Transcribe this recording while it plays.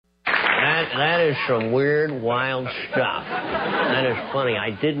That is some weird, wild stuff. That is funny.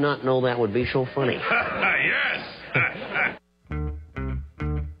 I did not know that would be so funny. Yes.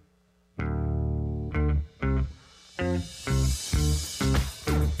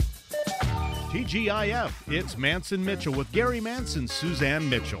 TGIF, it's Mantz and Mitchell with Gary Mantz and Suzanne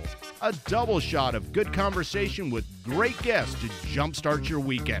Mitchell. A double shot of good conversation with great guests to jumpstart your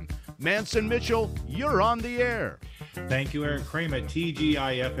weekend. Mantz and Mitchell, you're on the air. Thank you, Eric Kramer.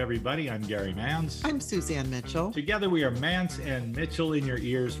 TGIF, everybody. I'm Gary Mantz. I'm Suzanne Mitchell. Together we are Mantz and Mitchell in your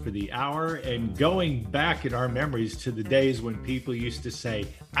ears for the hour, and going back in our memories to the days when people used to say,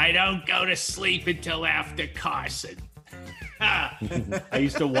 I don't go to sleep until after Carson. I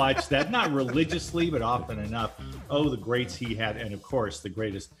used to watch that, not religiously, but often enough. Oh, the greats he had. And of course, the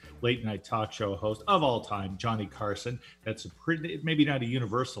greatest late night talk show host of all time, Johnny Carson. That's a pretty, maybe not a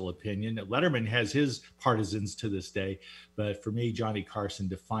universal opinion. Letterman has his partisans to this day. But for me, Johnny Carson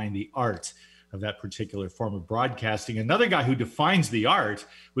defined the art of that particular form of broadcasting. Another guy who defines the art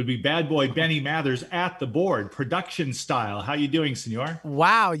would be bad boy Benny Mathers at the board, production style. How you doing, senor?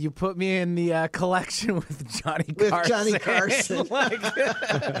 Wow, you put me in the collection with Johnny Carson.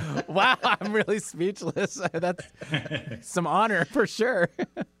 Wow, I'm really speechless. That's some honor for sure.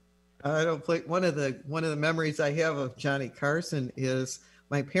 I don't play. One of the memories I have of Johnny Carson is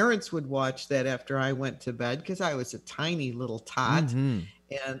my parents would watch that after I went to bed because I was a tiny little tot. Mm-hmm.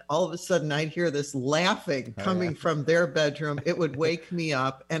 And all of a sudden I'd hear this laughing coming from their bedroom. It would wake me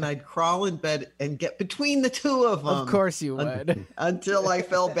up and I'd crawl in bed and get between the two of them. Of course you would. Until I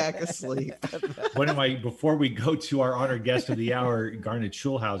fell back asleep. Before we go to our honored guest of the hour, Garnet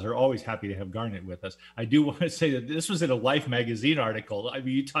Schulhauser, always happy to have Garnet with us. I do want to say that this was in a Life magazine article. I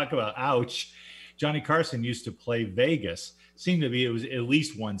mean, you talk about ouch. Johnny Carson used to play Vegas. Seemed to be, it was at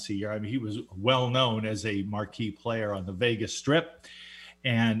least once a year. I mean, he was well known as a marquee player on the Vegas Strip.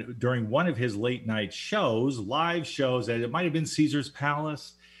 And during one of his late night shows, live shows, and it might have been Caesar's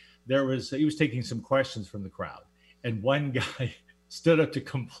Palace, he was taking some questions from the crowd. And one guy stood up to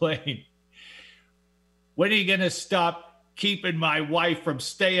complain, when are you going to stop keeping my wife from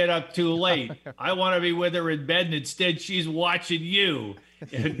staying up too late? I want to be with her in bed, and instead she's watching you.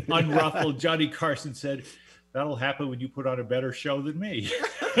 And unruffled Johnny Carson said, that'll happen when you put on a better show than me.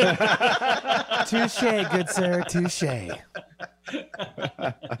 Touche, good sir, touche.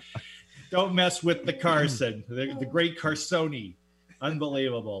 Don't mess with the Carson, the great Carsoni.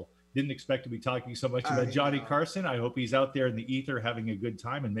 Unbelievable. Didn't expect to be talking so much about Johnny Carson. I hope he's out there in the ether having a good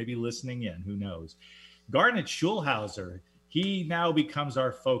time and maybe listening in. Who knows? Garnet Schulhauser, he now becomes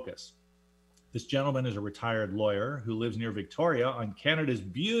our focus. This gentleman is a retired lawyer who lives near Victoria on Canada's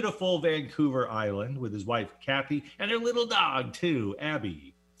beautiful Vancouver Island with his wife, Kathy, and their little dog, too,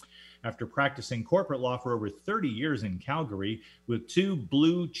 Abby. After practicing corporate law for over 30 years in Calgary with two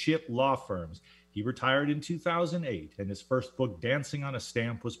blue chip law firms, he retired in 2008, and his first book, Dancing on a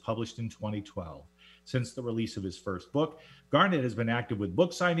Stamp, was published in 2012. Since the release of his first book, Garnet has been active with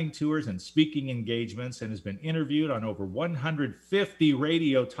book signing tours and speaking engagements and has been interviewed on over 150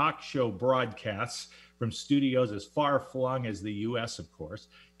 radio talk show broadcasts from studios as far-flung as the U.S., of course,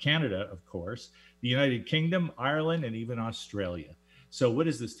 Canada, of course, the United Kingdom, Ireland, and even Australia. So what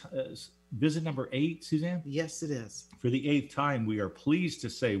is this? Visit number 8, Suzanne? Yes, it is. For the 8th time, we are pleased to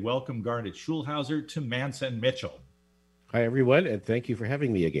say welcome Garnet Schulhauser to Mantz and Mitchell. Hi, everyone, and thank you for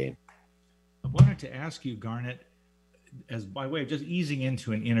having me again. I wanted to ask you, Garnet, as by way of just easing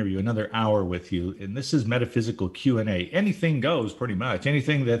into an interview, another hour with you, and this is Metaphysical Q&A. Anything goes, pretty much.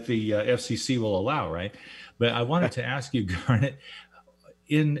 Anything that the FCC will allow, right? But I wanted to ask you, Garnet,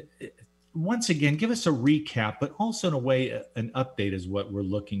 once again, give us a recap, but also in a way, an update is what we're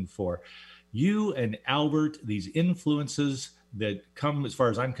looking for. You and Albert, these influences that come, as far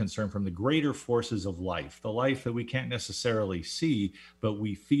as I'm concerned, from the greater forces of life, the life that we can't necessarily see, but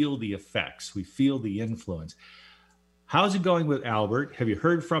we feel the effects, we feel the influence. How's it going with Albert? Have you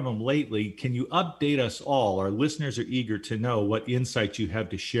heard from him lately? Can you update us all? Our listeners are eager to know what insights you have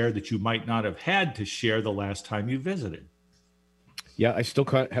to share that you might not have had to share the last time you visited. Yeah, I still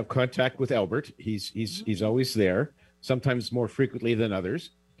have contact with Albert. He's always there, sometimes more frequently than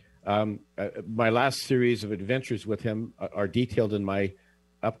others. My last series of adventures with him are detailed in my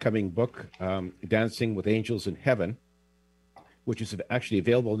upcoming book, Dancing with Angels in Heaven, which is actually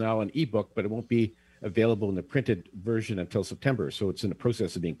available now on ebook, but it won't be available in the printed version until September. So it's in the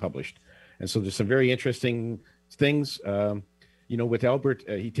process of being published. And so there's some very interesting things. With Albert,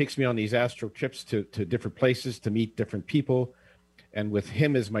 he takes me on these astral trips to different places to meet different people. And with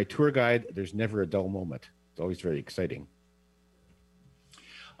him as my tour guide, there's never a dull moment. It's always very exciting.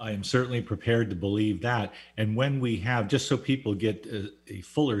 I am certainly prepared to believe that. And when we have, just so people get a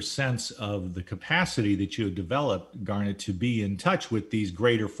fuller sense of the capacity that you have developed, Garnet, to be in touch with these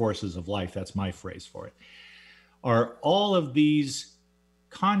greater forces of life, that's my phrase for it, are all of these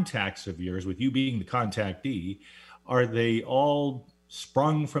contacts of yours, with you being the contactee, are they all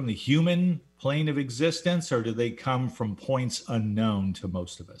sprung from the human plane of existence, or do they come from points unknown to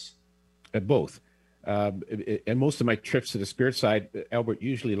most of us? Both. And most of my trips to the spirit side, Albert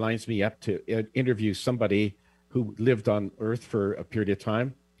usually lines me up to interview somebody who lived on Earth for a period of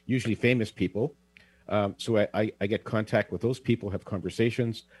time, usually famous people. So I get contact with those people, have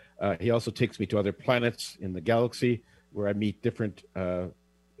conversations. He also takes me to other planets in the galaxy where I meet different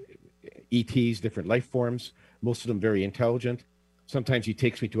ETs, different life forms, most of them very intelligent. Sometimes he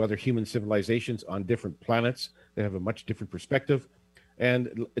takes me to other human civilizations on different planets that have a much different perspective.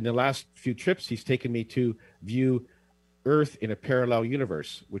 And in the last few trips, he's taken me to view Earth in a parallel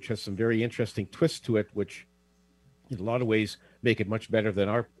universe, which has some very interesting twists to it, which in a lot of ways make it much better than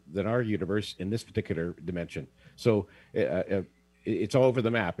our universe in this particular dimension. So it's all over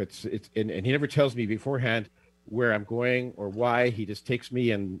the map. And he never tells me beforehand where I'm going or why. He just takes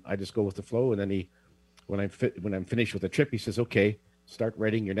me and I just go with the flow. And then when I'm finished with the trip, he says, "Okay, start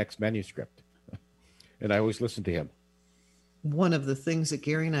writing your next manuscript." And I always listen to him. One of the things that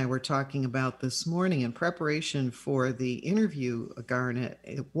Gary and I were talking about this morning in preparation for the interview, Garnet,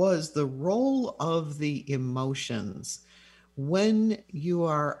 it was the role of the emotions. When you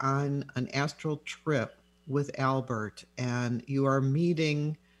are on an astral trip with Albert and you are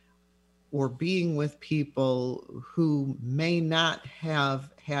meeting or being with people who may not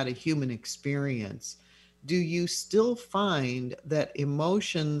have had a human experience, do you still find that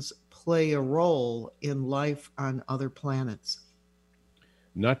emotions play a role in life on other planets?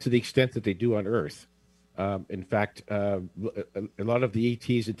 Not to the extent that they do on Earth. In fact, a lot of the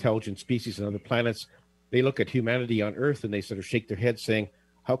ETs, intelligent species on other planets, they look at humanity on Earth and they sort of shake their heads saying,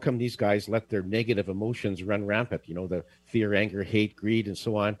 how come these guys let their negative emotions run rampant? You know, the fear, anger, hate, greed, and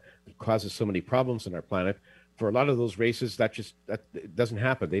so on, that causes so many problems on our planet. For a lot of those races, that doesn't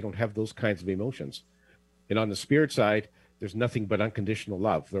happen. They don't have those kinds of emotions. And on the spirit side, there's nothing but unconditional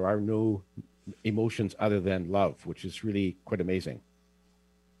love. There are no emotions other than love, which is really quite amazing.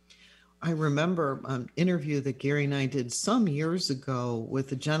 I remember an interview that Gary and I did some years ago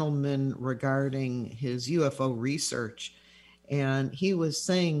with a gentleman regarding his UFO research. And he was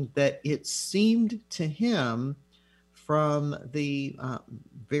saying that it seemed to him from the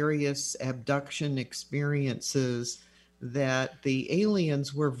various abduction experiences that the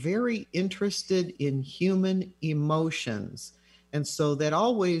aliens were very interested in human emotions. And so that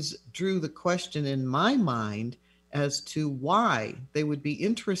always drew the question in my mind as to why they would be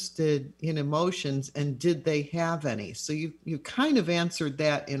interested in emotions and did they have any. So you kind of answered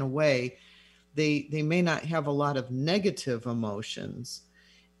that in a way. They may not have a lot of negative emotions.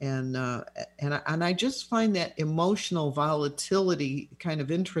 And I just find that emotional volatility kind of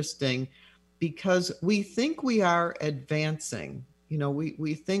interesting, because we think we are advancing. You know,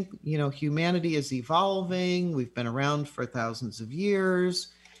 we think, you know, humanity is evolving. We've been around for thousands of years.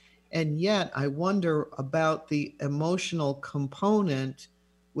 And yet I wonder about the emotional component,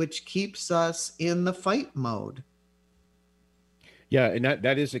 which keeps us in the fight mode. Yeah, and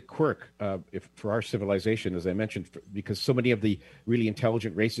that is a quirk for our civilization, as I mentioned, because so many of the really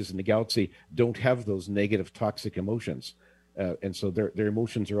intelligent races in the galaxy don't have those negative, toxic emotions. And so their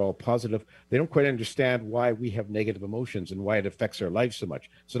emotions are all positive. They don't quite understand why we have negative emotions and why it affects our lives so much.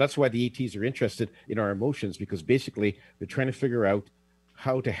 So that's why the ETs are interested in our emotions, because basically they're trying to figure out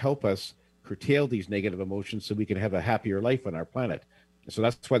how to help us curtail these negative emotions so we can have a happier life on our planet. So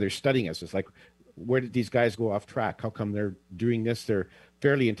that's why they're studying us. It's like, where did these guys go off track? How come they're doing this? They're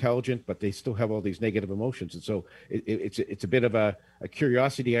fairly intelligent, but they still have all these negative emotions. And so it's a bit of a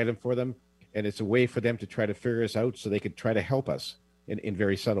curiosity item for them. And it's a way for them to try to figure us out so they could try to help us in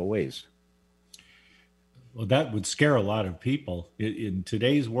very subtle ways. Well, that would scare a lot of people. In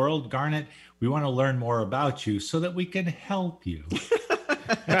today's world, Garnet, we want to learn more about you so that we can help you.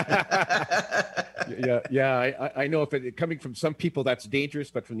 Yeah. I know if it coming from some people that's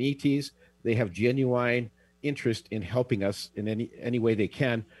dangerous, but from the ETs, they have genuine interest in helping us in any way they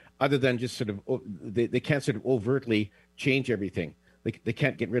can, other than just sort of they can't sort of overtly change everything. They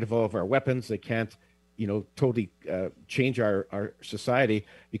can't get rid of all of our weapons. They can't, totally change our society,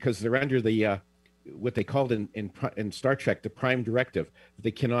 because they're under the what they called in Star Trek the Prime Directive. They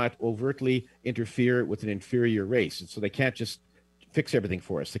cannot overtly interfere with an inferior race, and so they can't just fix everything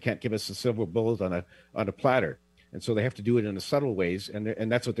for us. They can't give us a silver bullet on a platter, and so they have to do it in a subtle ways,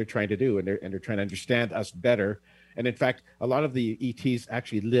 and that's what they're trying to do, and they're trying to understand us better And in fact, a lot of the ETs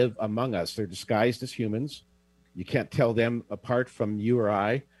actually live among us. They're disguised as humans. You can't tell them apart from you or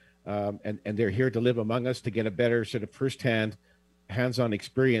I. And they're here to live among us to get a better sort of firsthand, hands-on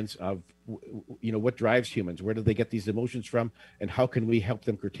experience of, what drives humans. Where do they get these emotions from? And how can we help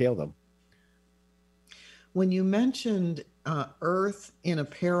them curtail them? When you mentioned Earth in a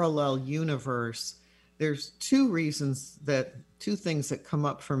parallel universe, there's two things that come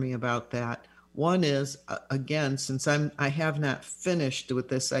up for me about that. One is, again, since I have not finished with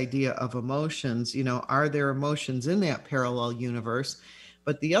this idea of emotions, are there emotions in that parallel universe?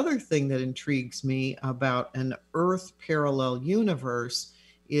 But the other thing that intrigues me about an Earth parallel universe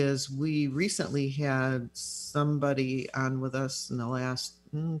is we recently had somebody on with us in the last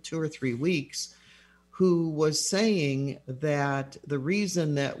 2 or 3 weeks who was saying that the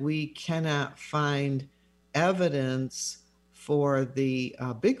reason that we cannot find evidence for the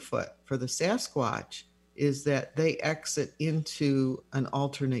Bigfoot, for the Sasquatch, is that they exit into an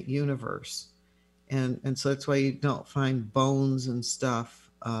alternate universe. And so that's why you don't find bones and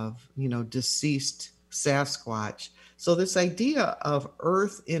stuff of, deceased Sasquatch. So this idea of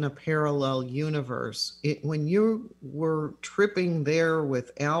Earth in a parallel universe, when you were tripping there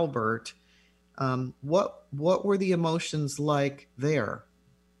with Albert, what were the emotions like there?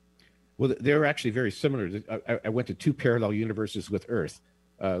 Well, they're actually very similar. I went to 2 parallel universes with Earth.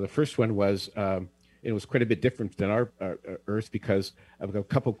 The first one was, it was quite a bit different than our Earth because of a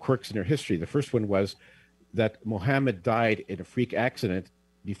couple quirks in their history. The first one was that Muhammad died in a freak accident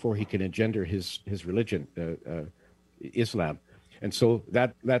before he could engender his religion, Islam. And so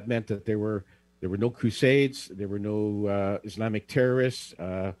that meant that there were no crusades, there were no Islamic terrorists.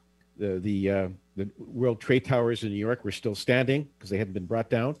 The World Trade Towers in New York were still standing because they hadn't been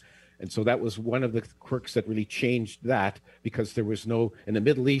brought down. And so that was one of the quirks that really changed that, because there was no, in the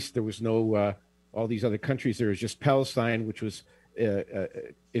Middle East, there was no, all these other countries. There was just Palestine, which was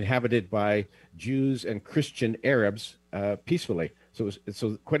inhabited by Jews and Christian Arabs peacefully. So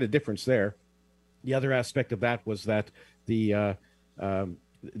so quite a difference there. The other aspect of that was that there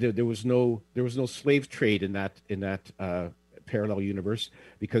was no slave trade in that parallel universe,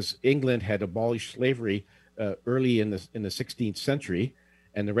 because England had abolished slavery early in the 16th century,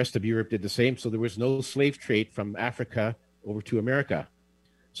 and the rest of Europe did the same. So there was no slave trade from Africa over to America.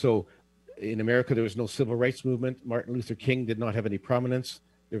 So in America, there was no civil rights movement. Martin Luther King did not have any prominence.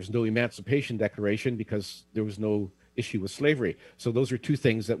 There was no Emancipation Declaration because there was no issue with slavery. So those are two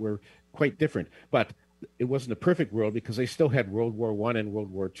things that were quite different. But it wasn't a perfect world because they still had World War I and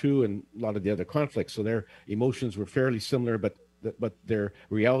World War II and a lot of the other conflicts. So their emotions were fairly similar, but their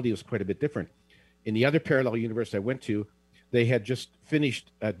reality was quite a bit different. In the other parallel universe I went to, they had just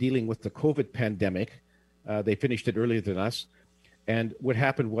finished dealing with the COVID pandemic. They finished it earlier than us. And what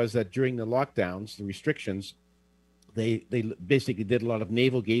happened was that during the lockdowns, the restrictions, they basically did a lot of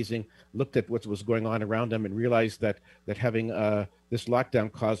navel gazing, looked at what was going on around them, and realized that having this lockdown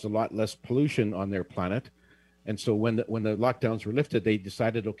caused a lot less pollution on their planet. And so when the lockdowns were lifted, they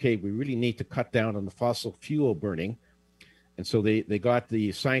decided, okay, we really need to cut down on the fossil fuel burning. And so they got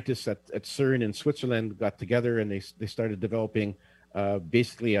the scientists at CERN in Switzerland got together, and they started developing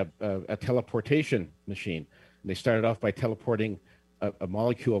basically a teleportation machine. And they started off by teleporting a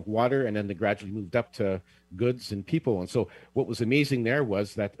molecule of water, and then they gradually moved up to goods and people. And so what was amazing there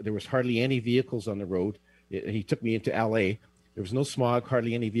was that there was hardly any vehicles on the road. He took me into LA. There was no smog,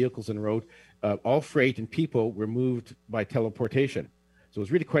 hardly any vehicles on the road. All freight and people were moved by teleportation. So it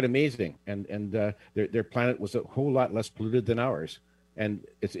was really quite amazing. And their planet was a whole lot less polluted than ours. And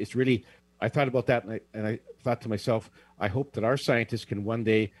it's really, I thought about that, and I thought to myself, I hope that our scientists can one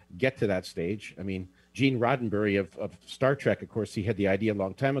day get to that stage. I mean, Gene Roddenberry of Star Trek, of course, he had the idea a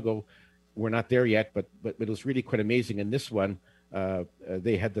long time ago. We're not there yet, but it was really quite amazing. In this one,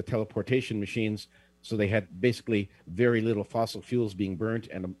 they had the teleportation machines, so they had basically very little fossil fuels being burnt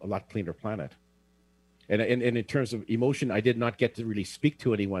and a lot cleaner planet. And in terms of emotion, I did not get to really speak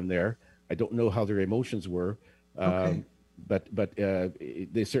to anyone there. I don't know how their emotions were, okay. But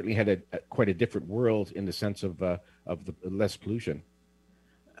they certainly had quite a different world in the sense of the less pollution.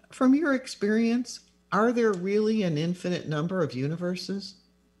 From your experience, are there really an infinite number of universes?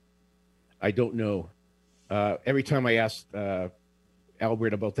 I don't know. Every time I ask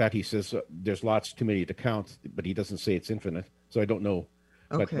Albert about that, he says there's lots too many to count, but he doesn't say it's infinite. So I don't know.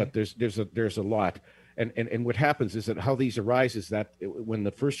 Okay. But there's a lot. And what happens is that how these arise is that when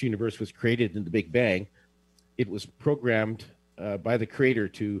the first universe was created in the Big Bang, it was programmed by the creator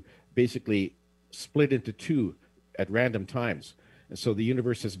to basically split into two at random times. And so the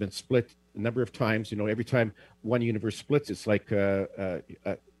universe has been split a number of times. You know, every time one universe splits, it's like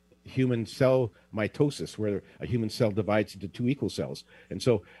human cell mitosis, where a human cell divides into two equal cells. And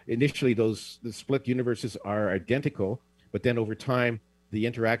so initially the split universes are identical, but then over time, the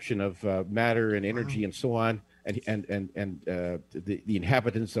interaction of matter and energy and so on, and the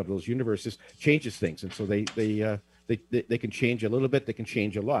inhabitants of those universes changes things. And so they can change a little bit, they can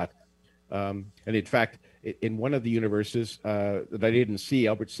change a lot. And in fact, in one of the universes that I didn't see,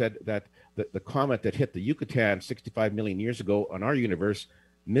 Albert said that the comet that hit the Yucatan 65 million years ago on our universe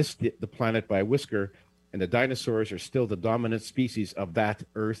missed the planet by a whisker, and the dinosaurs are still the dominant species of that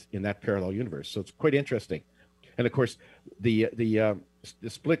Earth in that parallel universe. So it's quite interesting. And of course, the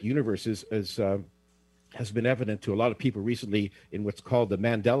split universes has been evident to a lot of people recently in what's called the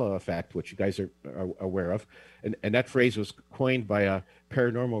Mandela effect, which you guys are aware of. And that phrase was coined by a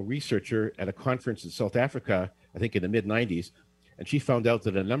paranormal researcher at a conference in South Africa, I think in the mid-90s. And she found out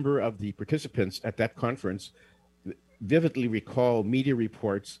that a number of the participants at that conference vividly recall media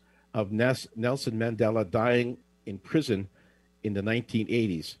reports of Nelson Mandela dying in prison in the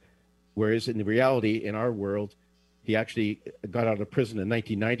 1980s, whereas in reality, in our world, he actually got out of prison in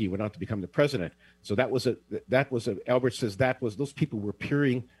 1990, went on to become the president. So Albert says those people were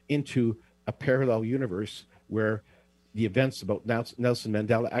peering into a parallel universe where the events about Nelson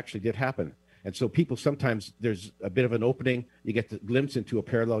Mandela actually did happen. And so people, sometimes there's a bit of an opening, you get the glimpse into a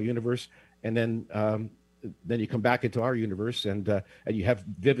parallel universe, and then you come back into our universe, and you have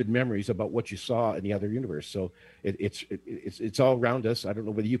vivid memories about what you saw in the other universe. So it's all around us. I don't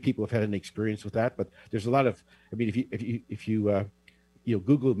know whether you people have had any experience with that, but there's a lot of, I mean, if you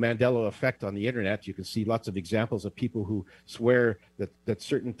Google Mandela effect on the internet, you can see lots of examples of people who swear that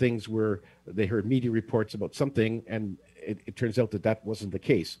certain things they heard media reports about something, and it turns out that wasn't the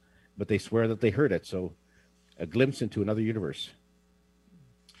case, but they swear that they heard it. So a glimpse into another universe.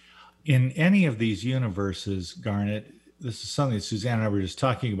 In any of these universes, Garnet, this is something that Suzanne and I were just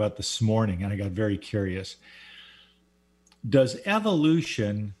talking about this morning, and I got very curious. Does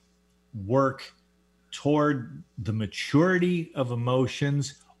evolution work toward the maturity of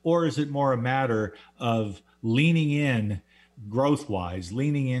emotions, or is it more a matter of leaning in growth-wise,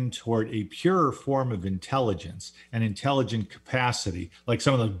 leaning in toward a purer form of intelligence and intelligent capacity, like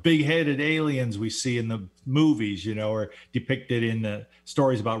some of those big-headed aliens we see in the movies, or depicted in the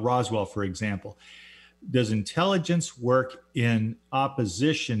stories about Roswell, for example? Does intelligence work in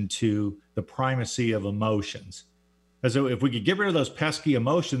opposition to the primacy of emotions? As if we could get rid of those pesky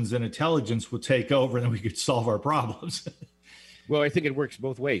emotions, then intelligence would take over, and then we could solve our problems. Well, I think it works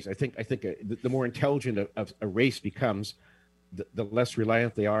both ways. I think the more intelligent a race becomes, the less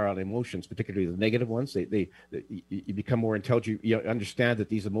reliant they are on emotions, particularly the negative ones. You become more intelligent. You understand that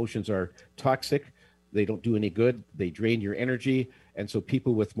these emotions are toxic. They don't do any good. They drain your energy. And so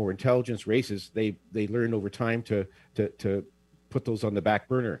people with more intelligence races, they learn over time to put those on the back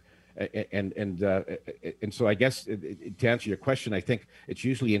burner. And so I guess to answer your question, I think it's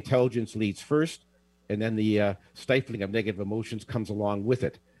usually intelligence leads first, and then the stifling of negative emotions comes along with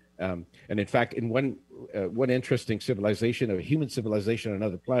it. And in fact, in one interesting civilization, a human civilization on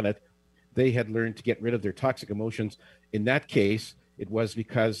another planet, they had learned to get rid of their toxic emotions. In that case, it was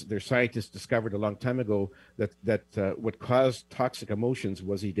because their scientists discovered a long time ago that what caused toxic emotions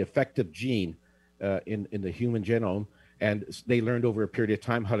was a defective gene in the human genome. And they learned over a period of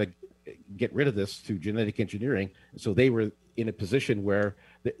time how to get rid of this through genetic engineering. So they were in a position where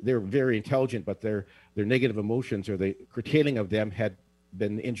they're very intelligent, but their negative emotions, or the curtailing of them, had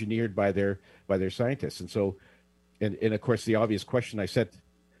been engineered by their scientists. And so, and of course, the obvious question, I said,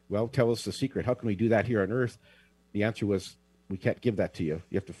 well, tell us the secret. How can we do that here on Earth? The answer was, we can't give that to you.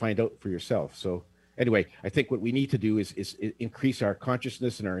 You have to find out for yourself. So anyway, I think what we need to do is increase our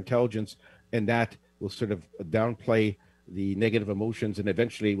consciousness and our intelligence, and that will sort of downplay the negative emotions, and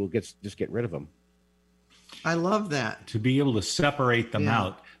eventually we'll just get rid of them. I love that. To be able to separate them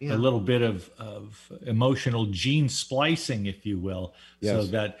out, a little bit of emotional gene splicing, if you will. Yes.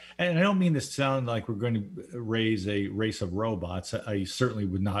 So that, and I don't mean to sound like we're going to raise a race of robots. I certainly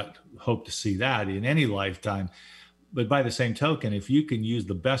would not hope to see that in any lifetime. But by the same token, if you can use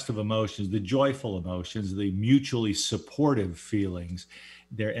the best of emotions, the joyful emotions, the mutually supportive feelings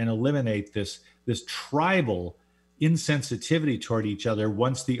there, and eliminate this tribal insensitivity toward each other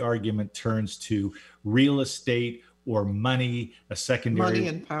once the argument turns to real estate or money, a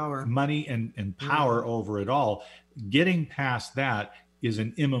secondary money and power over it all. Getting past that is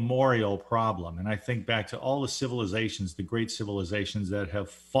an immemorial problem. And I think back to all the civilizations, the great civilizations that have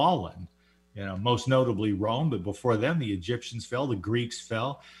fallen most notably Rome, but before them, the Egyptians fell, the Greeks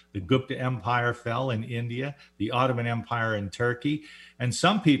fell, the Gupta Empire fell in India, the Ottoman Empire in Turkey. And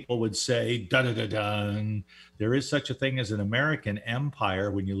some people would say, da-da-da-dun, there is such a thing as an American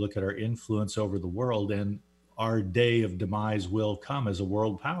empire when you look at our influence over the world, and our day of demise will come as a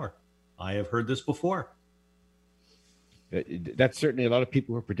world power. I have heard this before. That's certainly a lot of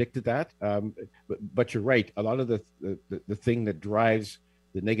people who predicted that. But you're right. A lot of the thing that drives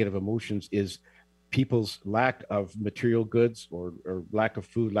the negative emotions is people's lack of material goods or lack of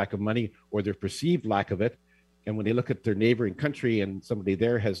food, lack of money, or their perceived lack of it. And when they look at their neighboring country and somebody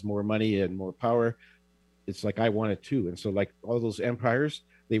there has more money and more power, it's like, I want it too. And so like all those empires,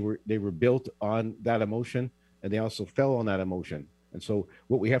 they were built on that emotion, and they also fell on that emotion. And so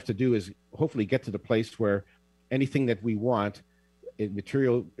what we have to do is hopefully get to the place where anything that we want in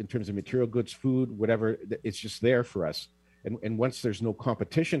terms of material goods, food, whatever, it's just there for us. And once there's no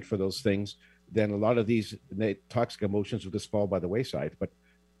competition for those things, then a lot of these toxic emotions will just fall by the wayside. But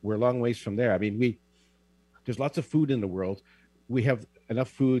we're a long ways from there. I mean, there's lots of food in the world. We have enough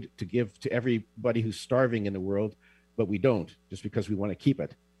food to give to everybody who's starving in the world, but we don't, just because we want to keep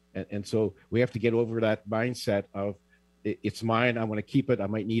it. And so we have to get over that mindset of, it's mine, I want to keep it, I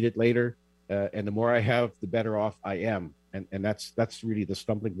might need it later. And the more I have, the better off I am. And that's really the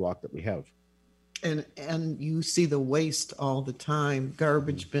stumbling block that we have. And you see the waste all the time,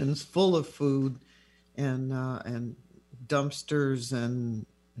 garbage bins full of food, and dumpsters and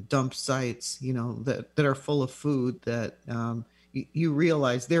dump sites, that are full of food that you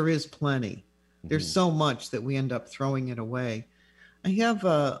realize there is plenty. There's so much that we end up throwing it away. I have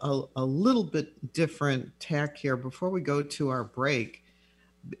a little bit different tack here before we go to our break.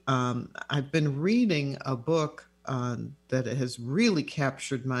 I've been reading a book that has really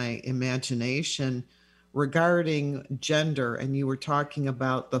captured my imagination regarding gender, and you were talking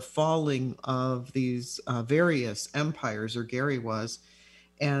about the falling of these various empires, or Gary was,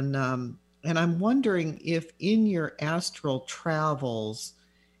 and I'm wondering if in your astral travels,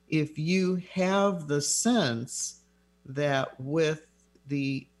 if you have the sense that with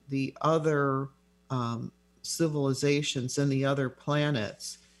the other civilizations and the other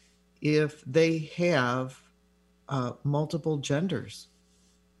planets, if they have multiple genders.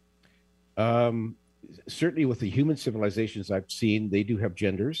 Certainly with the human civilizations I've seen, they do have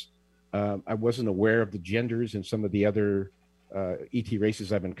genders. I wasn't aware of the genders in some of the other ET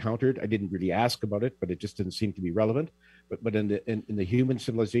races I've encountered. I didn't really ask about it, but it just didn't seem to be relevant. But in the human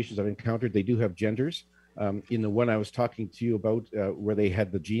civilizations I've encountered, they do have genders. In the one I was talking to you about, where they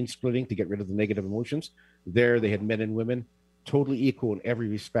had the gene splitting to get rid of the negative emotions, there they had men and women totally equal in every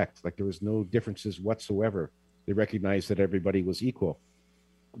respect. Like there was no differences whatsoever. They recognized that everybody was equal.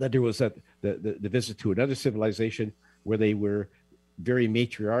 That there was the visit to another civilization where they were very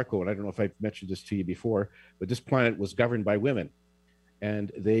matriarchal. And I don't know if I've mentioned this to you before, but this planet was governed by women,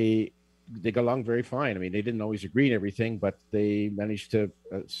 and they got along very fine. I mean, they didn't always agree on everything, but they managed to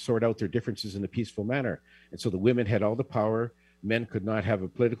sort out their differences in a peaceful manner. And so the women had all the power. Men could not have a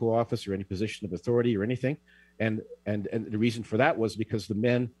political office or any position of authority or anything. And the reason for that was because the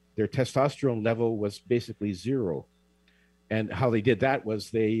men, their testosterone level was basically zero. And how they did that was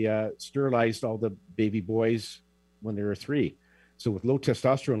they sterilized all the baby boys when they were 3. So with low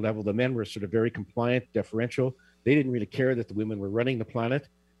testosterone level, the men were sort of very compliant, deferential. They didn't really care that the women were running the planet.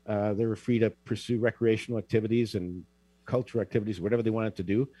 They were free to pursue recreational activities and cultural activities, whatever they wanted to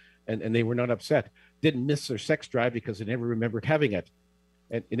do. And they were not upset. Didn't miss their sex drive because they never remembered having it.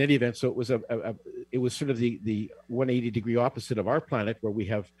 And in any event, so it was it was sort of the 180-degree opposite of our planet, where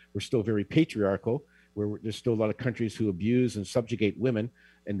we're still very patriarchal, where there's still a lot of countries who abuse and subjugate women.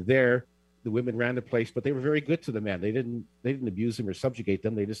 And there, the women ran the place, but they were very good to the men. They didn't abuse them or subjugate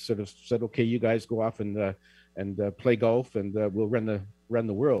them. They just sort of said, okay, you guys go off and play golf, and we'll run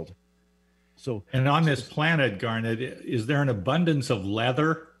the world. So, and on this planet, Garnet, is there an abundance of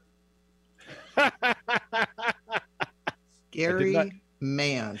leather? Gary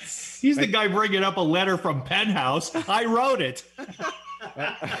Mantz. He's the guy bringing up a letter from Penthouse. I wrote it.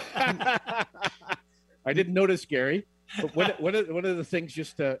 I didn't notice, Gary. But one of the things,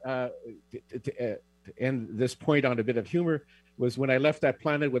 just to end this point on a bit of humor, was when I left that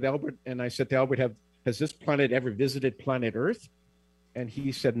planet with Albert, and I said to Albert, has this planet ever visited planet Earth? And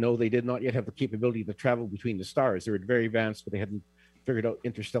he said, no, they did not yet have the capability to travel between the stars. They were very advanced, but they hadn't figured out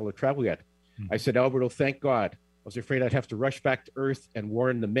interstellar travel yet. I said, Albert, oh, thank God. I was afraid I'd have to rush back to Earth and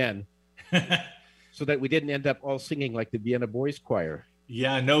warn the men so that we didn't end up all singing like the Vienna Boys Choir.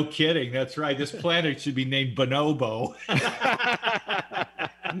 Yeah, no kidding. That's right. This planet should be named Bonobo.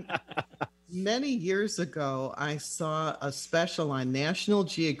 Many years ago, I saw a special on National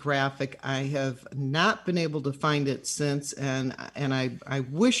Geographic. I have not been able to find it since, and I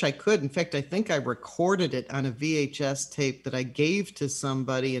wish I could. In fact, I think I recorded it on a VHS tape that I gave to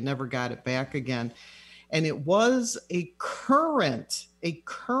somebody and never got it back again. And it was a current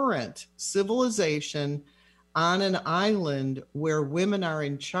civilization on an island where women are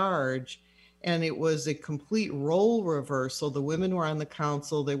in charge. And it was a complete role reversal. The women were on the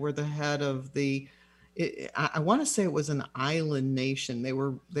council. They were the head of I want to say it was an island nation. They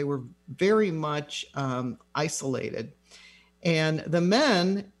were very much isolated. And the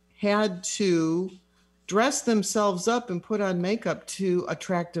men had to dress themselves up and put on makeup to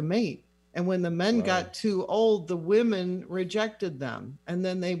attract a mate. And when the men got too old, the women rejected them. And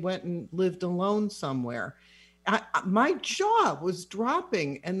then they went and lived alone somewhere. My jaw was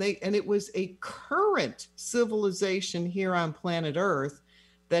dropping, and it was a current civilization here on planet Earth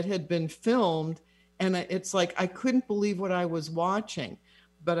that had been filmed, and it's like I couldn't believe what I was watching.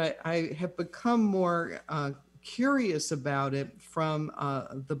 But I have become more curious about it from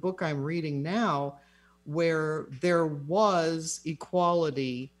the book I'm reading now, where there was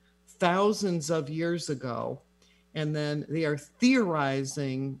equality thousands of years ago. And then they are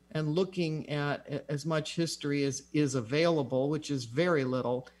theorizing and looking at as much history as is available, which is very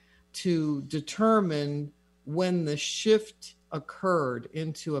little, to determine when the shift occurred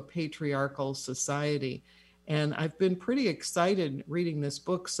into a patriarchal society. And I've been pretty excited reading this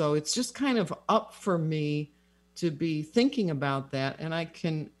book. So it's just kind of up for me to be thinking about that. And I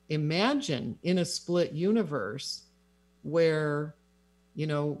can imagine in a split universe where,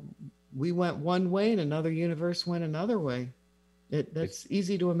 we went one way and another universe went another way. That's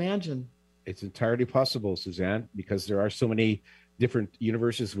easy to imagine. It's entirely possible, Suzanne, because there are so many different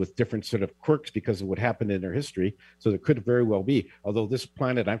universes with different sort of quirks because of what happened in their history. So there could very well be, although this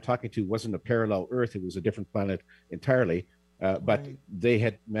planet I'm talking to wasn't a parallel Earth, it was a different planet entirely. But they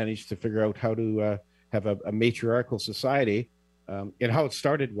had managed to figure out how to have a matriarchal society. And how it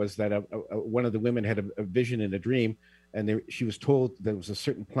started was that one of the women had a vision in a dream, and she was told there was a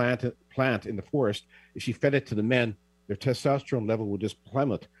certain plant in the forest. If she fed it to the men, their testosterone level would just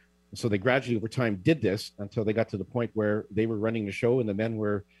plummet. So they gradually over time did this until they got to the point where they were running the show and the men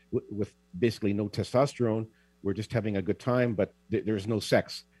were with basically no testosterone, were just having a good time, but there was no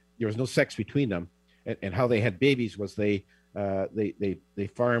sex. There was no sex between them. And how they had babies was they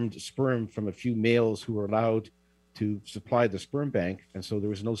farmed sperm from a few males who were allowed to supply the sperm bank. And so there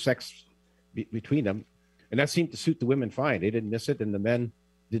was no sex between them. And that seemed to suit the women fine. They didn't miss it. And the men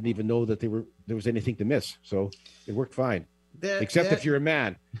didn't even know that there was anything to miss. So it worked fine. Except if you're a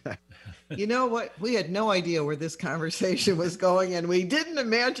man. You know what? We had no idea where this conversation was going, and we didn't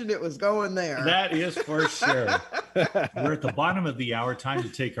imagine it was going there. That is for sure. We're at the bottom of the hour. Time to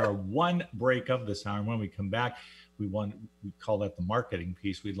take our one break of this hour. And when we come back, we call that the marketing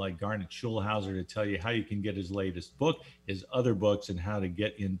piece. We'd like Garnet Schulhauser to tell you how you can get his latest book, his other books, and how to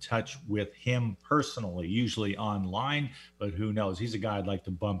get in touch with him personally, usually online, but who knows? He's a guy I'd like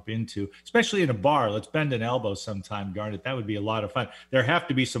to bump into, especially in a bar. Let's bend an elbow sometime, Garnet. That would be a lot of fun. There have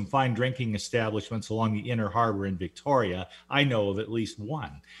to be some fine drinking establishments along the Inner Harbor in Victoria. I know of at least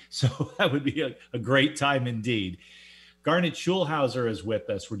one. So that would be a great time indeed. Garnet Schulhauser is with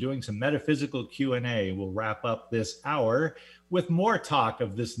us. We're doing some metaphysical Q&A. We'll wrap up this hour with more talk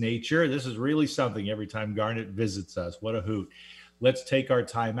of this nature. This is really something every time Garnet visits us. What a hoot. Let's take our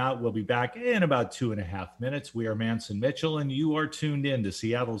time out. We'll be back in about 2.5 minutes. We are Mantz and Mitchell, and you are tuned in to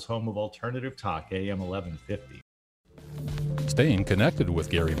Seattle's home of alternative talk, AM 1150. Staying connected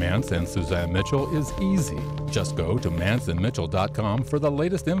with Gary Mantz and Suzanne Mitchell is easy. Just go to mantsandmitchell.com for the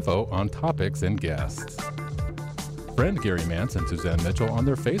latest info on topics and guests. Friend Gary Mantz and Suzanne Mitchell on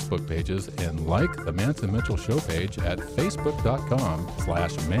their Facebook pages and like the Mantz and Mitchell show page at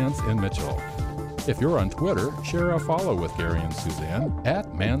facebook.com/Mantz and Mitchell. If you're on Twitter, share a follow with Gary and Suzanne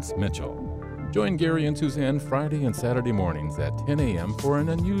at Mantz Mitchell. Join Gary and Suzanne Friday and Saturday mornings at 10 a.m. for an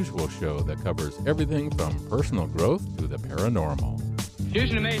unusual show that covers everything from personal growth to the paranormal.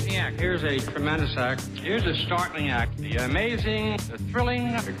 Here's an amazing act. Here's a tremendous act. Here's a startling act. The amazing, the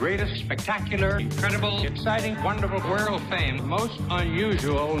thrilling, the greatest, spectacular, incredible, exciting, wonderful, world fame, most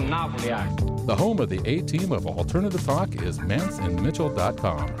unusual novelty act. The home of the A-team of Alternative Talk is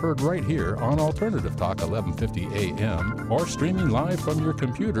mantsandmitchell.com. Heard right here on Alternative Talk 1150 AM or streaming live from your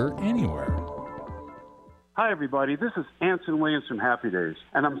computer anywhere. Hi, everybody. This is Anson Williams from Happy Days,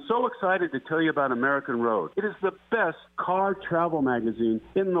 and I'm so excited to tell you about American Road. It is the best car travel magazine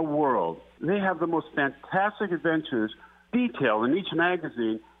in the world. They have the most fantastic adventures detailed in each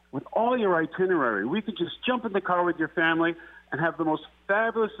magazine with all your itinerary. We could just jump in the car with your family and have the most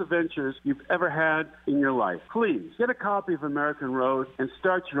fabulous adventures you've ever had in your life. Please get a copy of American Road and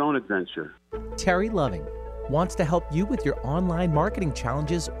start your own adventure. Terry Loving wants to help you with your online marketing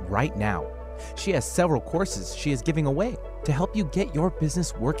challenges right now. She has several courses she is giving away to help you get your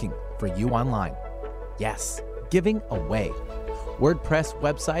business working for you online. Yes, giving away. WordPress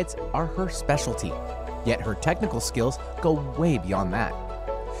websites are her specialty, yet her technical skills go way beyond that.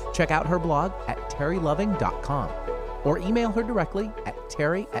 Check out her blog at terryloving.com or email her directly at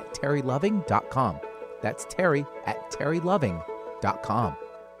terry@terryloving.com. That's terry@terryloving.com.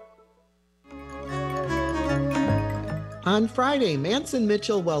 On Friday, Mantz and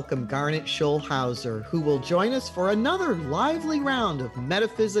Mitchell welcome Garnet Schulhauser, who will join us for another lively round of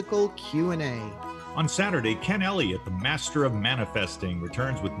Metaphysical Q&A. On Saturday, Ken Elliott, the master of manifesting,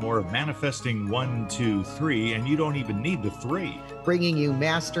 returns with more of Manifesting 1, 2, 3, and you don't even need the 3. Bringing you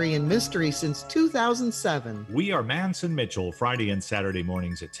mastery and mystery since 2007. We are Mantz and Mitchell, Friday and Saturday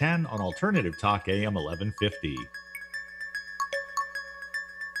mornings at 10 on Alternative Talk AM 1150.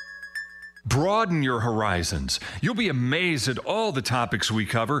 Broaden your horizons. You'll be amazed at all the topics we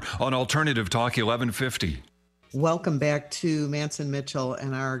cover on Alternative Talk 1150. Welcome back to Mantz and Mitchell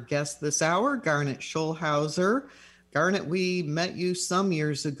and our guest this hour, Garnet Schulhauser. Garnet, we met you some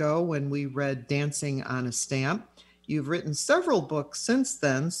years ago when we read Dancing on a Stamp. You've written several books since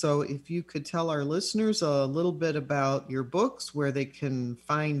then, so if you could tell our listeners a little bit about your books, where they can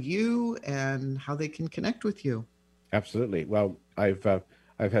find you and how they can connect with you. Absolutely. Well, I've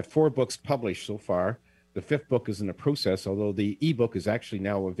had 4 books published so far. The 5th book is in the process, although the ebook is actually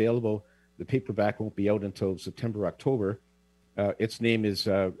now available. The paperback won't be out until September, October. Its name is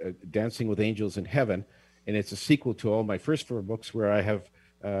Dancing with Angels in Heaven, and it's a sequel to all my first 4 books where I have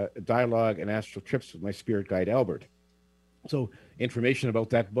dialogue and astral trips with my spirit guide, Albert. So information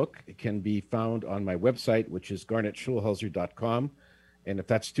about that book can be found on my website, which is garnetschulhauser.com. And if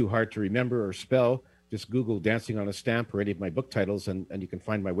that's too hard to remember or spell, just Google Dancing on a Stamp or any of my book titles, and you can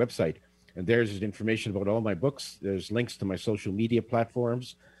find my website. And there's information about all my books. There's links to my social media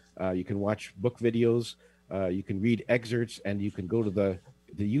platforms. You can watch book videos. You can read excerpts, and you can go to the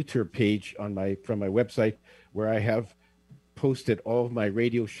YouTube page from my website, where I have posted all of my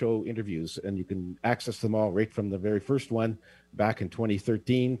radio show interviews, and you can access them all right from the very first one back in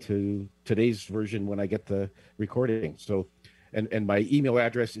 2013 to today's version when I get the recording. So, and my email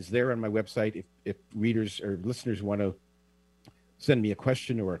address is there on my website. If readers or listeners want to send me a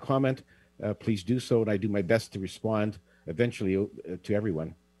question or a comment, please do so, and I do my best to respond eventually to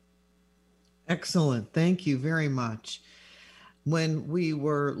everyone. Excellent. Thank you very much. When we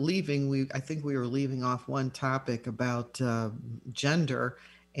were leaving, I think we were leaving off one topic about gender.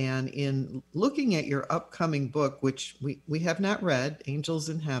 And in looking at your upcoming book, which we have not read, Angels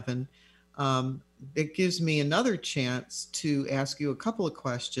in Heaven, it gives me another chance to ask you a couple of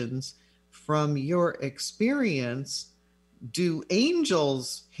questions. From your experience, do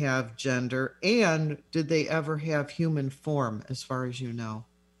angels have gender, and did they ever have human form, as far as you know?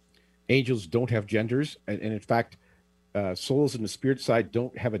 Angels don't have genders, and in fact, souls in the spirit side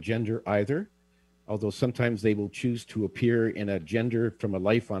don't have a gender either, although sometimes they will choose to appear in a gender from a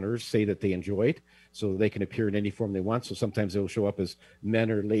life on earth, say that they enjoy it, so they can appear in any form they want. So sometimes they'll show up as men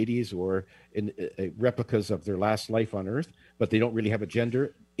or ladies or in replicas of their last life on earth, but they don't really have a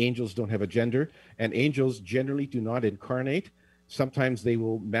gender. Angels don't have a gender, and angels generally do not incarnate. Sometimes they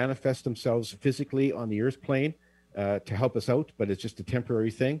will manifest themselves physically on the earth plane to help us out, but it's just a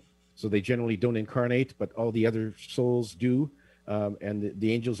temporary thing. So they generally don't incarnate, but all the other souls do. And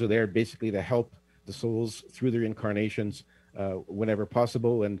the angels are there basically to help the souls through their incarnations whenever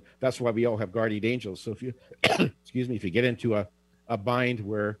possible. And that's why we all have guardian angels. So if you, excuse me, if you get into a bind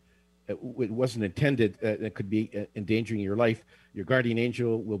where it wasn't intended, it could be endangering your life, your guardian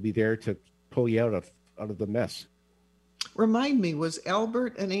angel will be there to pull you out of the mess. Remind me, was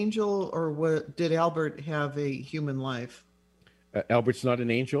Albert an angel, or did Albert have a human life? Albert's not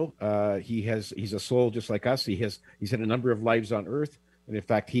an angel. He's a soul just like us. He's had a number of lives on Earth, and in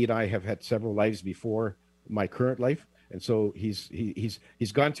fact, he and I have had several lives before my current life. And so he's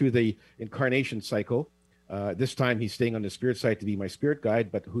gone through the incarnation cycle. This time he's staying on the spirit side to be my spirit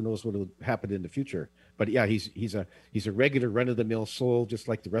guide, but who knows what will happen in the future. But yeah, he's a regular run-of-the-mill soul just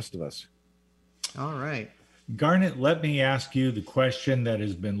like the rest of us. All right. Garnet, let me ask you the question that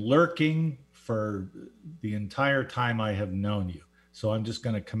has been lurking for the entire time I have known you. So I'm just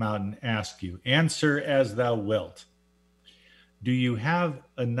going to come out and ask you. Answer as thou wilt. Do you have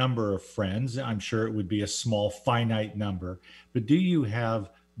a number of friends? I'm sure it would be a small, finite number, but do you have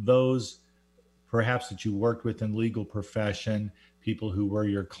those perhaps that you worked with in legal profession, people who were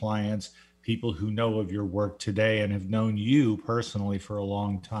your clients? people who know of your work today and have known you personally for a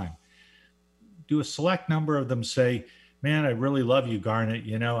long time. Do a select number of them say, man, I really love you, Garnet.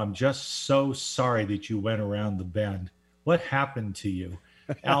 You know, I'm just so sorry that you went around the bend. What happened to you?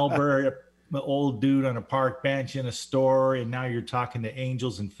 Albert, an old dude on a park bench in a store, and now you're talking to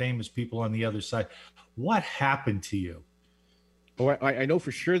angels and famous people on the other side. What happened to you? Oh, I know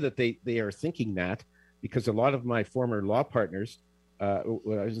for sure that they are thinking that, because a lot of my former law partners, I was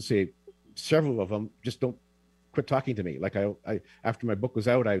going to say several of them, just don't quit talking to me. Like I after my book was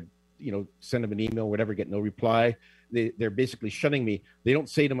out, I send them an email, whatever, get no reply. They're basically shunning me. They don't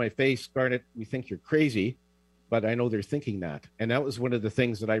say to my face, Garnet, we think you're crazy, but I know they're thinking that. And that was one of the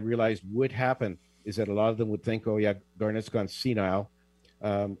things that I realized would happen, is that a lot of them would think, oh yeah, Garnet's gone senile.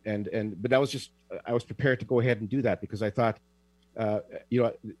 But that was just, I was prepared to go ahead and do that, because I thought,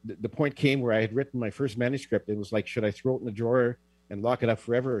 the point came where I had written my first manuscript. It was like, should I throw it in the drawer and lock it up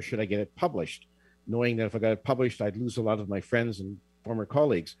forever, or should I get it published? Knowing that if I got it published, I'd lose a lot of my friends and former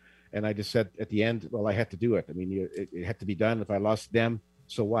colleagues. And I just said at the end, well, I had to do it. I mean, it had to be done. If I lost them,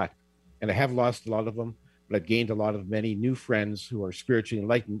 so what? And I have lost a lot of them, but I've gained many new friends who are spiritually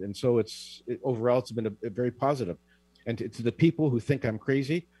enlightened. And so overall, it's been a very positive. And to the people who think I'm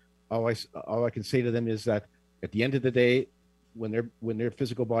crazy, all I can say to them is that at the end of the day, when their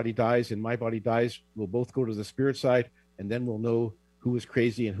physical body dies and my body dies, we'll both go to the spirit side, and then we'll know who was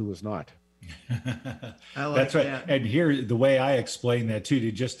crazy and who was not. That's right. That. And here, the way I explain that too,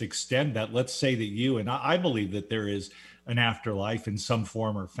 to just extend that, let's say that you, and I believe that there is an afterlife in some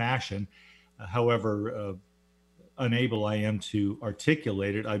form or fashion. However unable I am to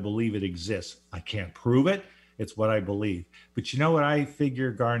articulate it, I believe it exists. I can't prove it. It's what I believe. But you know what I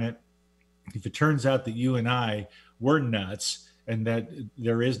figure, Garnet? If it turns out that you and I were nuts, and that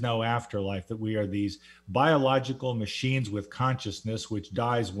there is no afterlife, that we are these biological machines with consciousness which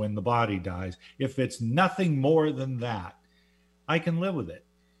dies when the body dies, if it's nothing more than that, I can live with it.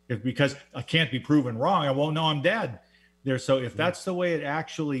 Because I can't be proven wrong, I won't know I'm dead. So if that's the way it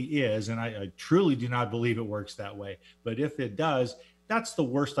actually is, and I truly do not believe it works that way, but if it does, that's the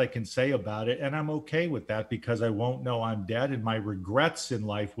worst I can say about it. And I'm okay with that, because I won't know I'm dead, and my regrets in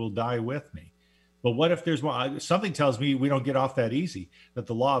life will die with me. But what if there's more? Something tells me we don't get off that easy, that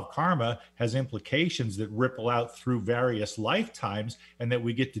the law of karma has implications that ripple out through various lifetimes, and that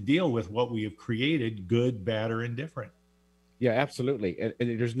we get to deal with what we have created, good, bad, or indifferent. Yeah, absolutely. And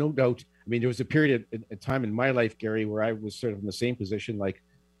there's no doubt. I mean, there was a period of time in my life, Gary, where I was sort of in the same position. Like,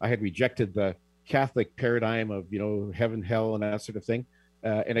 I had rejected the Catholic paradigm of, heaven, hell, and that sort of thing.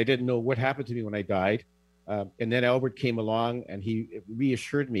 And I didn't know what happened to me when I died. And then Albert came along, and he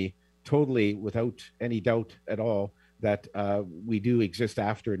reassured me totally, without any doubt at all, that we do exist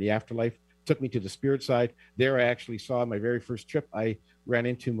after, in the afterlife. Took me to the spirit side. There I actually saw my very first trip. I ran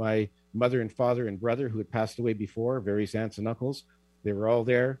into my mother and father and brother who had passed away before, various aunts and uncles. They were all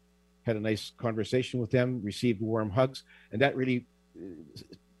there, had a nice conversation with them, received warm hugs. And that really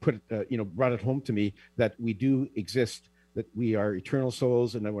brought it home to me that we do exist, that we are eternal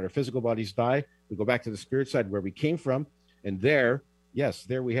souls. And then when our physical bodies die, we go back to the spirit side where we came from. And there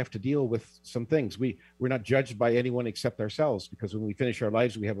we have to deal with some things. We're not judged by anyone except ourselves, because when we finish our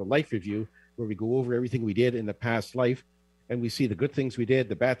lives, we have a life review where we go over everything we did in the past life, and we see the good things we did,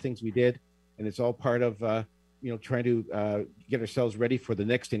 the bad things we did, and it's all part of trying to get ourselves ready for the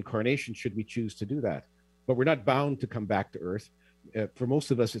next incarnation, should we choose to do that. But we're not bound to come back to Earth. For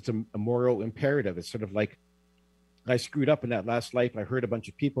most of us, it's a moral imperative. It's sort of like, I screwed up in that last life. I hurt a bunch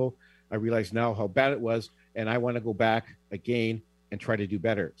of people. I realize now how bad it was, and I want to go back again and try to do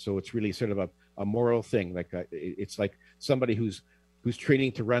better. So it's really sort of a moral thing. Like it's like somebody who's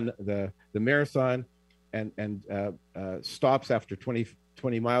training to run the marathon and stops after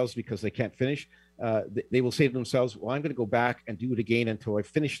 20 miles because they can't finish. They will say to themselves, well, I'm going to go back and do it again until I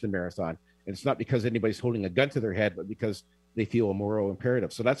finish the marathon. And it's not because anybody's holding a gun to their head, but because they feel a moral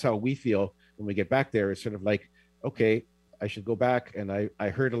imperative. So that's how we feel when we get back there. It's sort of like, okay, I should go back, and I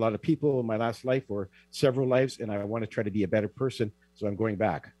hurt a lot of people in my last life or several lives, and I want to try to be a better person, so I'm going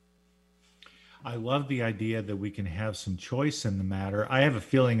back. I love the idea that we can have some choice in the matter. I have a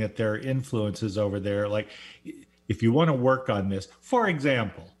feeling that there are influences over there. Like, if you want to work on this, for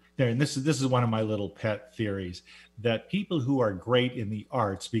example, and this is one of my little pet theories, that people who are great in the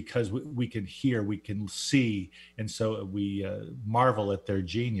arts, because we can hear, we can see, and so we marvel at their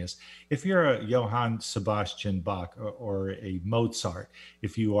genius. If you're a Johann Sebastian Bach or a Mozart,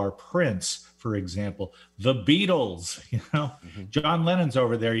 if you are Prince, for example, the Beatles, John Lennon's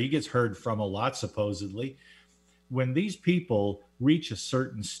over there, he gets heard from a lot, supposedly. When these people reach a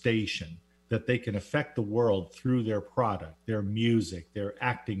certain station, that they can affect the world through their product, their music, their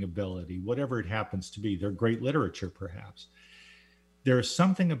acting ability, whatever it happens to be, their great literature perhaps. There's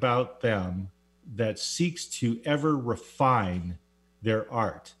something about them that seeks to ever refine their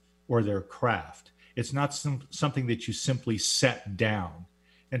art or their craft. It's not something that you simply set down.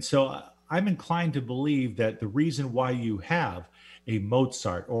 And so I'm inclined to believe that the reason why you have a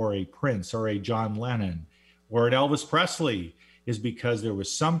Mozart or a Prince or a John Lennon or an Elvis Presley is because there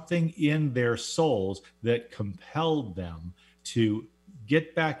was something in their souls that compelled them to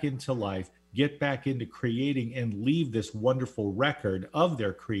get back into life, get back into creating, and leave this wonderful record of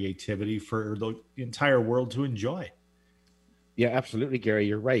their creativity for the entire world to enjoy. Yeah, absolutely, Gary.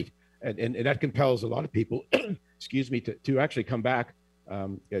 You're right. And that compels a lot of people, excuse me, to actually come back,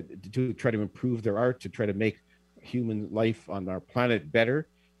 to try to improve their art, to try to make human life on our planet better.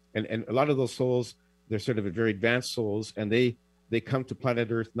 And a lot of those souls, they're sort of very advanced souls, and they come to planet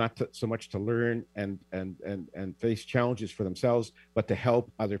Earth not so much to learn and face challenges for themselves, but to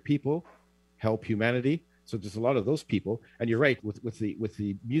help other people, help humanity. So there's a lot of those people. And you're right, with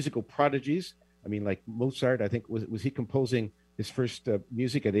the musical prodigies. I mean, like Mozart, I think, was he composing his first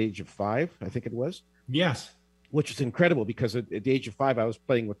music at the age of 5, I think it was? Yes. Which is incredible, because at the age of 5, I was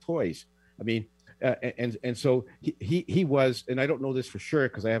playing with toys. I mean, and so he was, and I don't know this for sure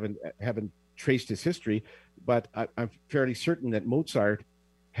because I haven't traced his history, but I'm fairly certain that Mozart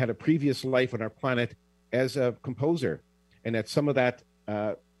had a previous life on our planet as a composer, and that some of that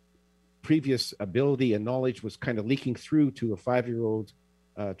previous ability and knowledge was kind of leaking through to a 5-year-old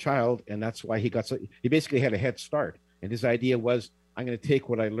child, and that's why he basically had a head start. And his idea was, I'm going to take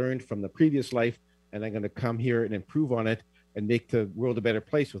what I learned from the previous life, and I'm going to come here and improve on it and make the world a better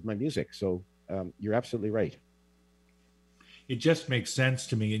place with my music. So you're absolutely right. It just makes sense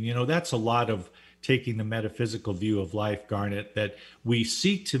to me. And, that's a lot of taking the metaphysical view of life, Garnet, that we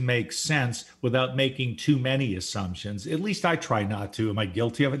seek to make sense without making too many assumptions. At least I try not to. Am I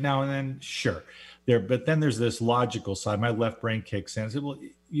guilty of it now and then? Sure. But then there's this logical side. My left brain kicks in and says, well,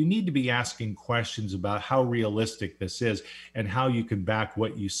 you need to be asking questions about how realistic this is and how you can back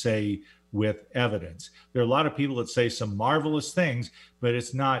what you say with evidence. There are a lot of people that say some marvelous things, but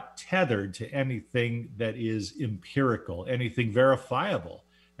it's not tethered to anything that is empirical, anything verifiable.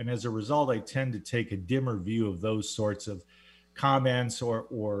 And as a result, I tend to take a dimmer view of those sorts of comments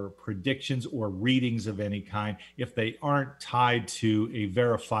or predictions or readings of any kind if they aren't tied to a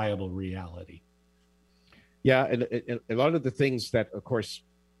verifiable reality. Yeah, and a lot of the things that, of course,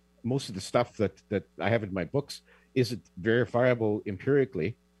 most of the stuff that I have in my books isn't verifiable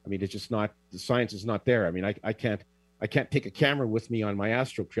empirically. I mean, it's just not, the science is not there. I mean, I can't take a camera with me on my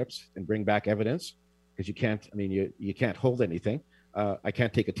astral trips and bring back evidence, because you can't, I mean, you can't hold anything. I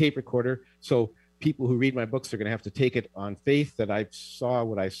can't take a tape recorder. So people who read my books are going to have to take it on faith that I saw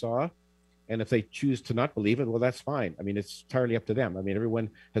what I saw. And if they choose to not believe it, well, that's fine. I mean, it's entirely up to them. I mean,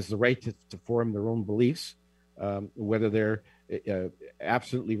 everyone has the right to form their own beliefs, whether they're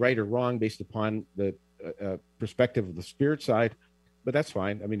absolutely right or wrong based upon the perspective of the spirit side. But that's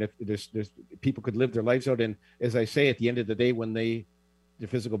fine. I mean, if there's people could live their lives out, and as I say, at the end of the day, when their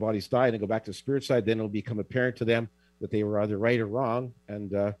physical bodies die and they go back to the spirit side, then it'll become apparent to them that they were either right or wrong,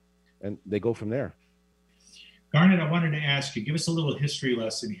 and they go from there. Garnet, I wanted to ask you, give us a little history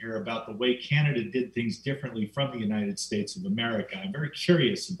lesson here about the way Canada did things differently from the United States of America. I'm very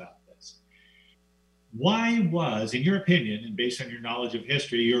curious about this. Why was, in your opinion, and based on your knowledge of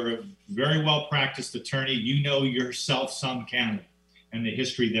history, you're a very well-practiced attorney, you know yourself some Canada and the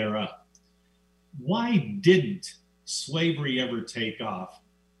history thereof. Why didn't slavery ever take off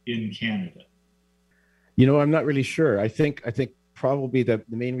in Canada? I'm not really sure. I think probably the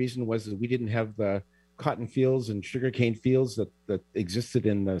main reason was that we didn't have the cotton fields and sugarcane fields that existed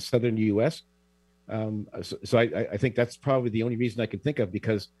in the southern U.S. So I think that's probably the only reason I can think of,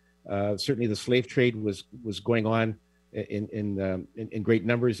 because certainly the slave trade was going on in great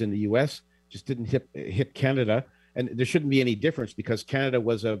numbers in the U.S. Just didn't hit Canada. And there shouldn't be any difference, because Canada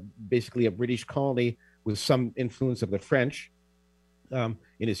was basically a British colony with some influence of the French in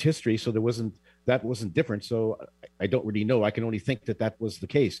its history. So that wasn't different. So I don't really know. I can only think that was the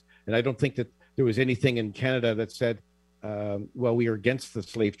case. And I don't think that there was anything in Canada that said, well, we are against the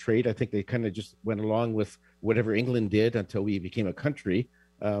slave trade. I think they kind of just went along with whatever England did until we became a country.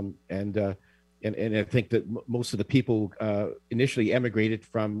 And I think that most of the people initially emigrated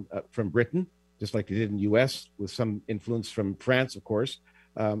from Britain, just like they did in the U.S., with some influence from France, of course.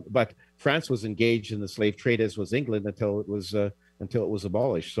 But France was engaged in the slave trade, as was England, until it was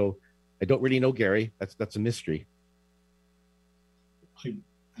abolished. So I don't really know, Gary. That's a mystery.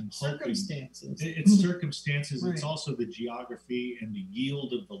 circumstances. It's circumstances. Right. It's also the geography and the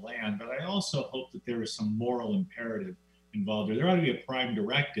yield of the land. But I also hope that there is some moral imperative involved there. There ought to be a prime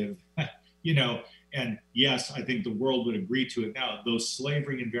directive, and yes, I think the world would agree to it now. Though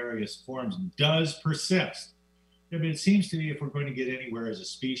slavery in various forms does persist. I mean, it seems to me if we're going to get anywhere as a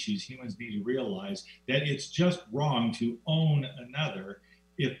species, humans need to realize that it's just wrong to own another.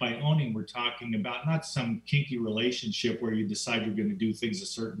 If by owning we're talking about not some kinky relationship where you decide you're going to do things a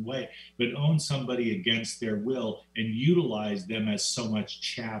certain way, but own somebody against their will and utilize them as so much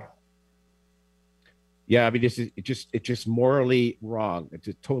chattel. Yeah, I mean, it's just morally wrong. It's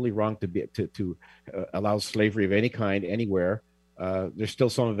totally wrong to allow slavery of any kind anywhere. There's still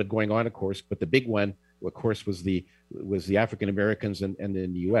some of it going on, of course, but the big one, of course, was the African Americans and in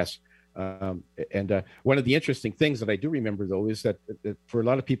the U.S. One of the interesting things that I do remember, though, is that for a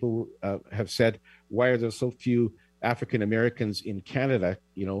lot of people have said, why are there so few African Americans in Canada?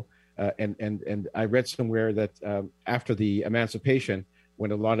 And I read somewhere that after the emancipation,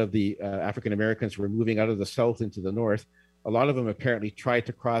 when a lot of the African Americans were moving out of the South into the North, a lot of them apparently tried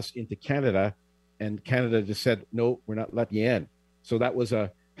to cross into Canada, and Canada just said, no, we're not letting you in. So that was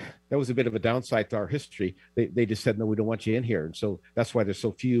a bit of a downside to our history. They just said, no, we don't want you in here. And so that's why there's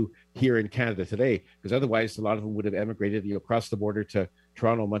so few here in Canada today, because otherwise a lot of them would have emigrated, across the border to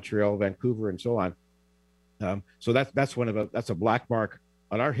Toronto, Montreal, Vancouver, and so on. So that's a black mark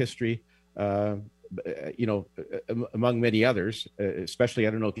on our history, among many others, especially,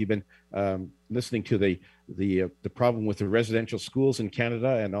 I don't know if you've been listening to the problem with the residential schools in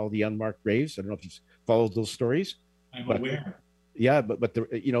Canada and all the unmarked graves. I don't know if you've followed those stories. I'm aware. Yeah, but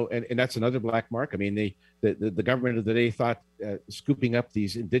and that's another black mark. I mean, the government of the day thought scooping up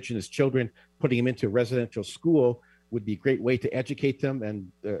these Indigenous children, putting them into a residential school would be a great way to educate them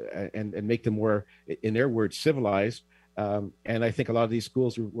and make them more, in their words, civilized. And I think a lot of these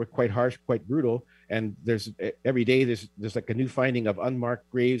schools were quite harsh, quite brutal. And every day there's like a new finding of unmarked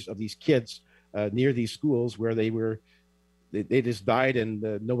graves of these kids near these schools where they just died, and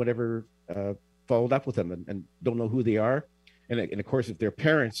no one ever followed up with them and don't know who they are. And of course, if their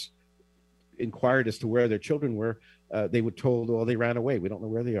parents inquired as to where their children were, they were told, "Oh, they ran away. We don't know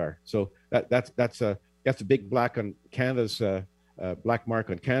where they are." So that's a big black on Canada's black mark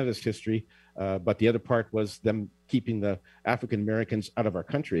on Canada's history. But the other part was them keeping the African Americans out of our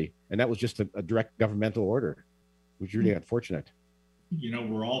country, and that was just a direct governmental order, which was really unfortunate.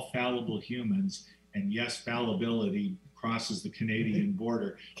 We're all fallible humans, and yes, fallibility crosses the Canadian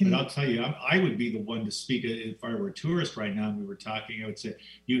border. But I'll tell you, I would be the one to speak. If I were a tourist right now and we were talking, I would say,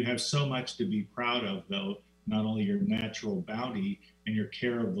 you have so much to be proud of, though, not only your natural bounty and your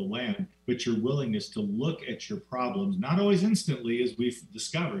care of the land, but your willingness to look at your problems, not always instantly, as we've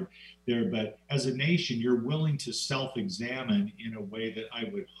discovered there, but as a nation, you're willing to self-examine in a way that I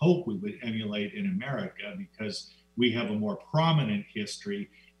would hope we would emulate in America, because we have a more prominent history.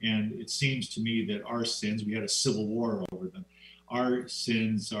 And it seems to me that our sins, we had a civil war over them, our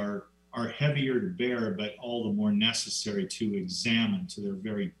sins are heavier to bear, but all the more necessary to examine to their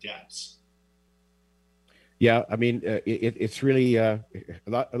very depths. Yeah, I mean, it's really a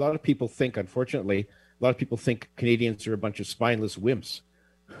lot of people think, unfortunately, Canadians are a bunch of spineless wimps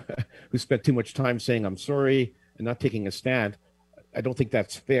who spend too much time saying I'm sorry and not taking a stand. I don't think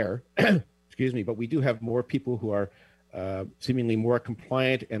that's fair. Excuse me, but we do have more people who are seemingly more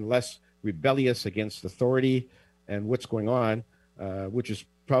compliant and less rebellious against authority and what's going on, which is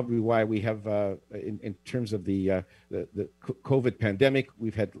probably why we have, in terms of the COVID pandemic,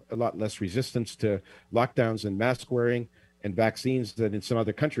 we've had a lot less resistance to lockdowns and mask wearing and vaccines than in some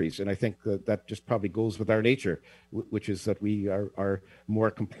other countries. And I think that just probably goes with our nature, which is that we are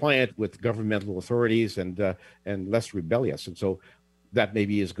more compliant with governmental authorities and less rebellious. And so that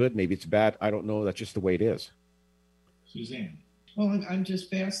maybe is good, maybe it's bad. I don't know. That's just the way it is. Suzanne. Well, I'm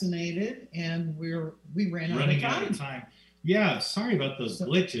just fascinated, and we ran out of time. Yeah, sorry about those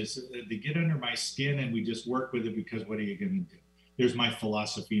glitches. They get under my skin, and we just work with it, because what are you going to do? There's my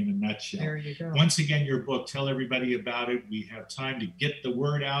philosophy in a nutshell. There you go. Once again, your book, tell everybody about it. We have time to get the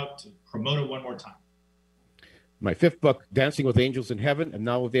word out, to promote it one more time. My fifth book, Dancing with Angels in Heaven, and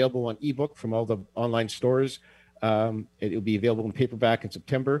now available on ebook from all the online stores. It will be available in paperback in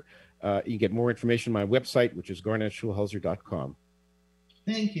September. You can get more information on my website, which is garnetschulhauser.com.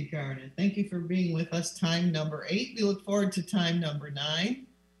 Thank you, Garnet. Thank you for being with us. Time number 8. We look forward to time number 9.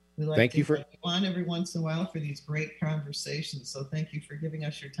 We like thank to you for have you on every once in a while for these great conversations. So thank you for giving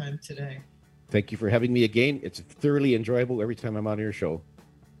us your time today. Thank you for having me again. It's thoroughly enjoyable every time I'm on your show.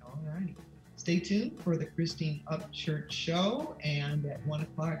 All right. Stay tuned for the Christine Upchurch Show. And at 1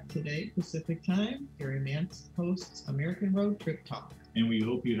 o'clock today, Pacific Time, Gary Mantz hosts American Road Trip Talk. And we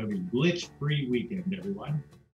hope you have a glitch-free weekend, everyone.